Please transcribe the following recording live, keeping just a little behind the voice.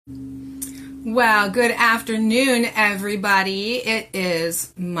Well, good afternoon, everybody. It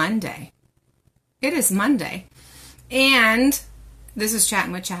is Monday. And this is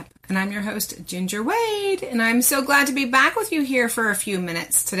Chatting with Chap. And I'm your host, Ginger Wade. And I'm so glad to be back with you here for a few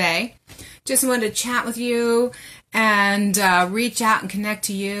minutes today. Just wanted to chat with you and reach out and connect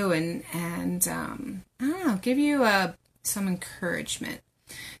to you and I don't know, give you some encouragement.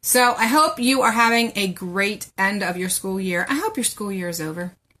 So I hope you are having a great end of your school year. I hope your school year is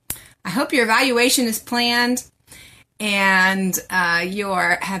over. I hope your evaluation is planned and you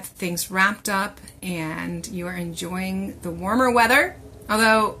have things wrapped up and you are enjoying the warmer weather.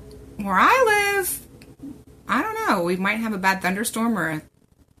 Although where I live, I don't know, we might have a bad thunderstorm or a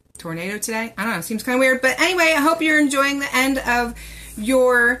tornado today. I don't know, it seems kind of weird. But anyway, I hope you're enjoying the end of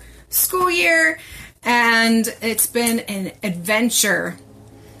your school year and it's been an adventure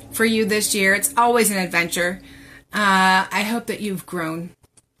for you this year. It's always an adventure. I hope that you've grown.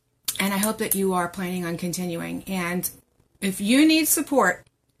 And I hope that you are planning on continuing. And if you need support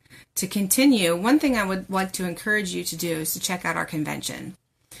to continue, one thing I would like to encourage you to do is to check out our convention.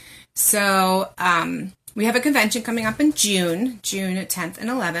 So we have a convention coming up in June 10th and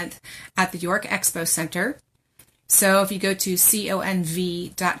 11th at the York Expo Center. So if you go to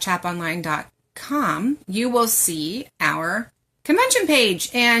conv.chaponline.com, you will see our convention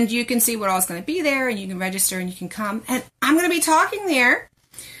page. And you can see what all is going to be there. And you can register and you can come. And I'm going to be talking there.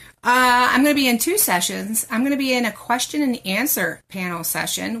 I'm going to be in two sessions. I'm going to be in a question and answer panel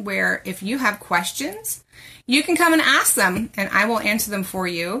session where if you have questions, you can come and ask them and I will answer them for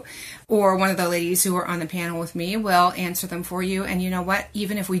you. Or one of the ladies who are on the panel with me will answer them for you. And you know what?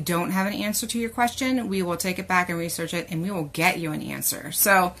 Even if we don't have an answer to your question, we will take it back and research it and we will get you an answer.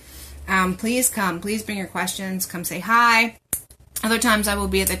 So please come. Please bring your questions. Come say hi. Other times I will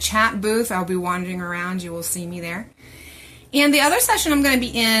be at the chat booth. I'll be wandering around. You will see me there. And the other session I'm going to be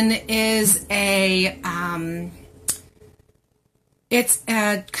in is kind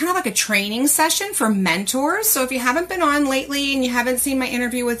of like a training session for mentors. So if you haven't been on lately and you haven't seen my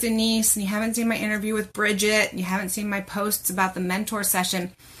interview with Denise and you haven't seen my interview with Bridget and you haven't seen my posts about the mentor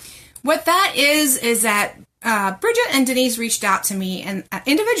session, what that is that Bridget and Denise reached out to me and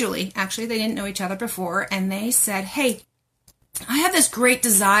individually, actually, they didn't know each other before, and they said, hey, I have this great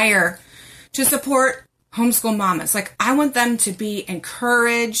desire to support homeschool mamas. Like, I want them to be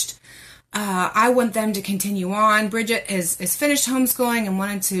encouraged. I want them to continue on. Bridget is finished homeschooling and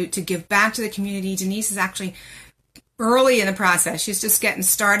wanted to give back to the community. Denise is actually early in the process. She's just getting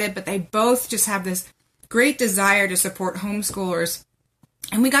started, but they both just have this great desire to support homeschoolers.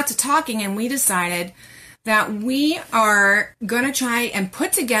 And we got to talking and we decided that we are going to try and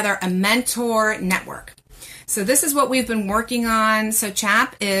put together a mentor network. So this is what we've been working on. So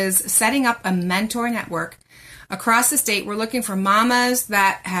CHAP is setting up a mentor network across the state. We're looking for mamas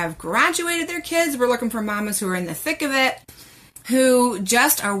that have graduated their kids. We're looking for mamas who are in the thick of it, who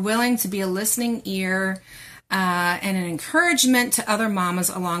just are willing to be a listening ear and an encouragement to other mamas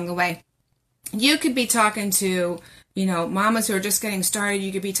along the way. You could be talking to, mamas who are just getting started.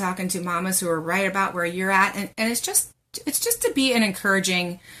 You could be talking to mamas who are right about where you're at. And it's just to be an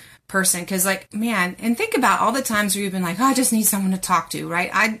encouraging person, because and think about all the times where you've been like, oh, I just need someone to talk to,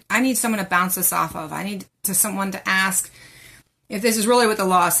 right? I need someone to bounce this off of. I need someone to ask if this is really what the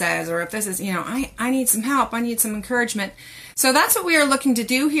law says, or if this is, I need some help. I need some encouragement. So that's what we are looking to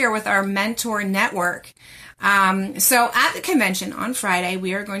do here with our mentor network. So at the convention on Friday,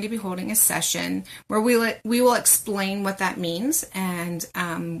 we are going to be holding a session where we will explain what that means and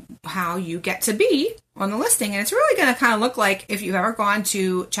how you get to be on the listing. And it's really going to kind of look like if you've ever gone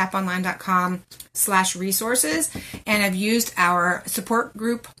to chaponline.com/resources and have used our support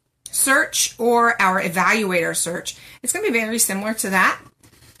group search or our evaluator search. It's going to be very similar to that,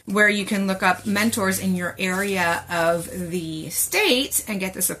 where you can look up mentors in your area of the state and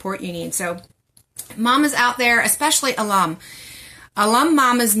get the support you need. So mamas out there, especially alum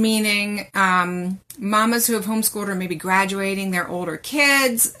mamas, meaning mamas who have homeschooled or maybe graduating their older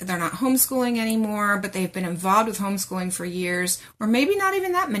kids. They're not homeschooling anymore, but they've been involved with homeschooling for years, or maybe not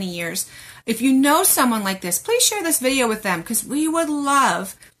even that many years. If you know someone like this, please share this video with them, because we would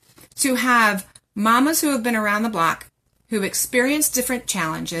love to have mamas who have been around the block, who've experienced different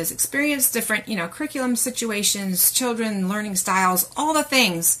challenges, experienced different, curriculum situations, children, learning styles, all the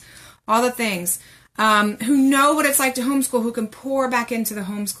things, who know what it's like to homeschool, who can pour back into the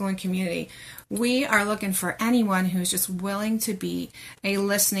homeschooling community. We are looking for anyone who's just willing to be a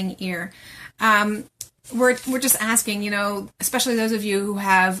listening ear. We're just asking, especially those of you who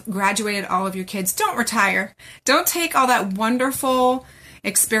have graduated all of your kids, don't retire. Don't take all that wonderful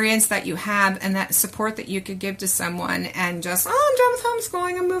experience that you have and that support that you could give to someone and just, oh, I'm done with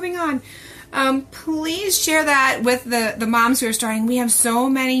homeschooling, I'm moving on. Please share that with the moms who are starting. We have so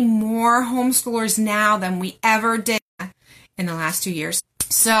many more homeschoolers now than we ever did in the last 2 years.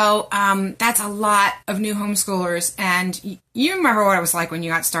 So that's a lot of new homeschoolers. And you remember what it was like when you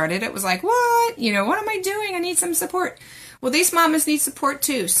got started. It was like, what? What am I doing? I need some support. Well, these mamas need support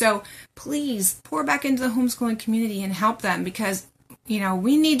too. So please pour back into the homeschooling community and help them because,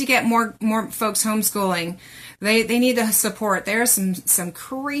 we need to get more folks homeschooling. They need the support. There's some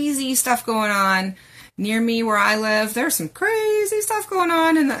crazy stuff going on near me where I live. There's some crazy stuff going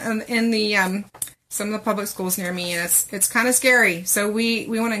on in the some of the public schools near me, and it's kind of scary. So we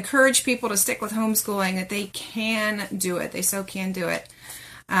want to encourage people to stick with homeschooling, that they can do it. They so can do it.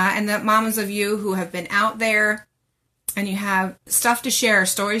 And the mamas of you who have been out there and you have stuff to share,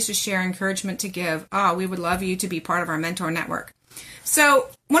 stories to share, encouragement to give, we would love you to be part of our mentor network. So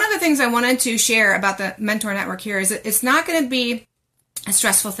one of the things I wanted to share about the mentor network here is that it's not going to be a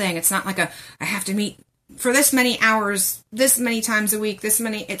stressful thing. It's not like I have to meet for this many hours, this many times a week,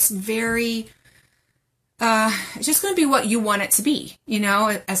 it's very... it's just going to be what you want it to be,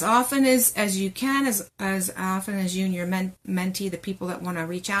 as often as you can, as often as you and your mentee, the people that want to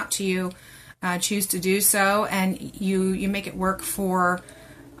reach out to you, choose to do so, and you make it work for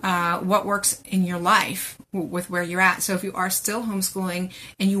what works in your life with where you're at. So if you are still homeschooling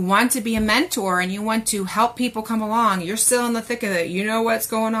and you want to be a mentor and you want to help people come along, you're still in the thick of it, you know what's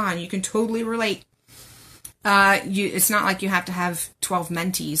going on, you can totally relate. It's not like you have to have 12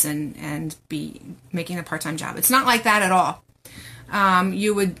 mentees and be making a part-time job. It's not like that at all.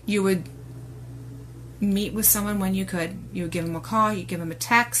 You would meet with someone when you could. You would give them a call, you give them a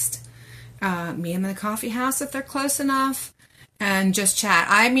text, meet them in the coffee house if they're close enough, and just chat.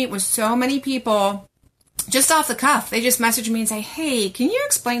 I meet with so many people just off the cuff. They just message me and say, hey, can you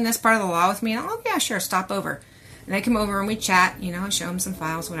explain this part of the law with me? And oh, yeah, sure, stop over. And they come over and we chat, I show them some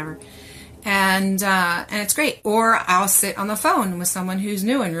files, whatever. And it's great. Or I'll sit on the phone with someone who's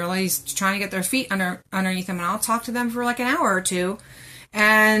new and really trying to get their feet underneath them, and I'll talk to them for like an hour or two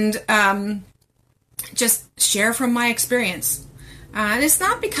and just share from my experience. And it's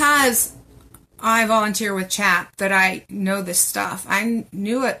not because I volunteer with CHAP that I know this stuff. I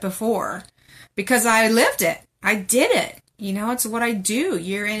knew it before because I lived it. I did it. It's what I do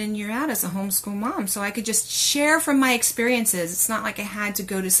year in and year out as a homeschool mom. So I could just share from my experiences. It's not like I had to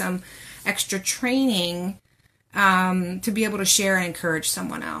go to some extra training to be able to share and encourage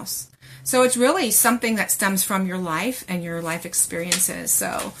someone else. So it's really something that stems from your life and your life experiences.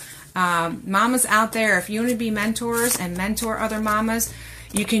 So mamas out there, if you want to be mentors and mentor other mamas,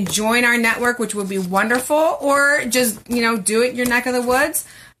 you can join our network, which would be wonderful, or just do it in your neck of the woods.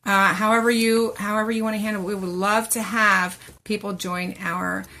 However you want to handle it. We would love to have people join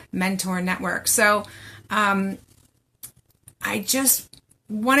our mentor network. So I just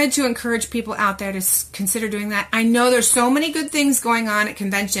wanted to encourage people out there to consider doing that. I know there's so many good things going on at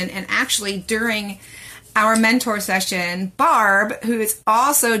convention, and actually during our mentor session, Barb, who is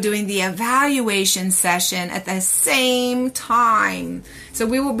also doing the evaluation session at the same time. So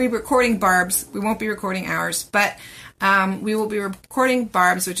we will be recording Barb's. We won't be recording ours, but we will be recording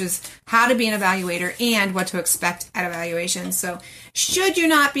Barb's, which is how to be an evaluator and what to expect at evaluation. So should you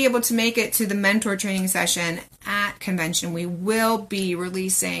not be able to make it to the mentor training session at convention, we will be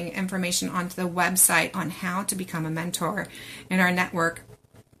releasing information onto the website on how to become a mentor in our network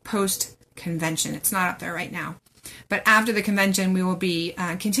post-convention. It's not up there right now. But after the convention, we will be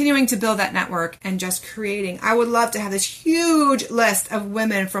continuing to build that network and just creating. I would love to have this huge list of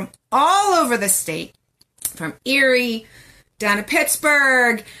women from all over the state, from Erie down to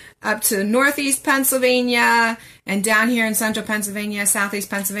Pittsburgh, up to Northeast Pennsylvania, and down here in Central Pennsylvania, Southeast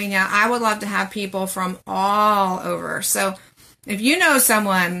Pennsylvania. I would love to have people from all over. So if you know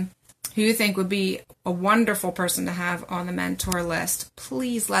someone who you think would be a wonderful person to have on the mentor list,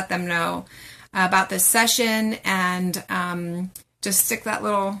 please let them know about this session, and just stick that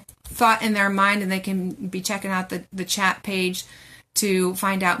little thought in their mind, and they can be checking out the chat page to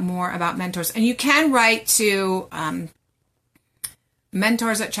find out more about mentors. And you can write to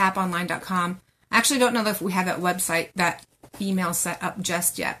mentors@chaponline.com. I actually don't know if we have that website, that email set up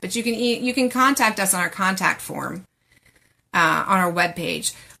just yet, but you can contact us on our contact form on our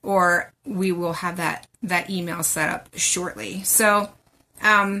webpage, or we will have that email set up shortly. So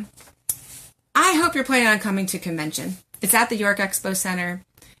I hope you're planning on coming to convention. It's at the York Expo Center.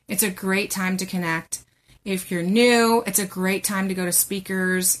 It's a great time to connect. If you're new, it's a great time to go to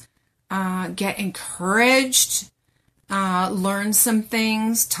speakers, get encouraged, learn some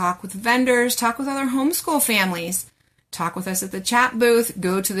things, talk with vendors, talk with other homeschool families. talk with us at the chat booth,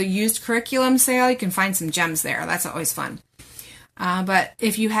 go to the used curriculum sale. You can find some gems there. That's always fun. But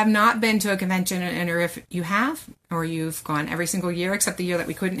if you have not been to a convention, or if you have, or you've gone every single year except the year that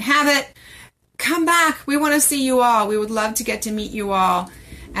we couldn't have it, come back. We want to see you all. We would love to get to meet you all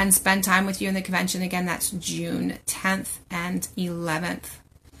and spend time with you in the convention. Again, that's June 10th and 11th.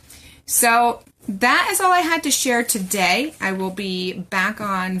 So that is all I had to share today. I will be back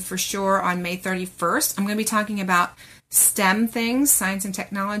on for sure on May 31st. I'm going to be talking about STEM things, science and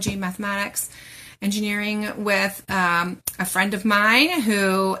technology, mathematics, engineering, with a friend of mine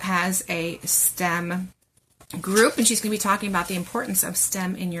who has a STEM group, and she's going to be talking about the importance of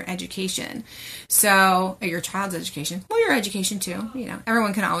STEM in your education. So, your child's education, well, your education too. You know,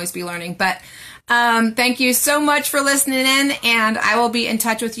 everyone can always be learning. But thank you so much for listening in, and I will be in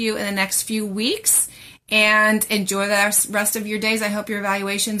touch with you in the next few weeks. And enjoy the rest of your days. I hope your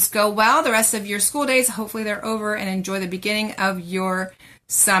evaluations go well. The rest of your school days, hopefully they're over, and enjoy the beginning of your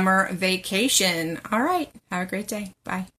summer vacation. All right. Have a great day. Bye.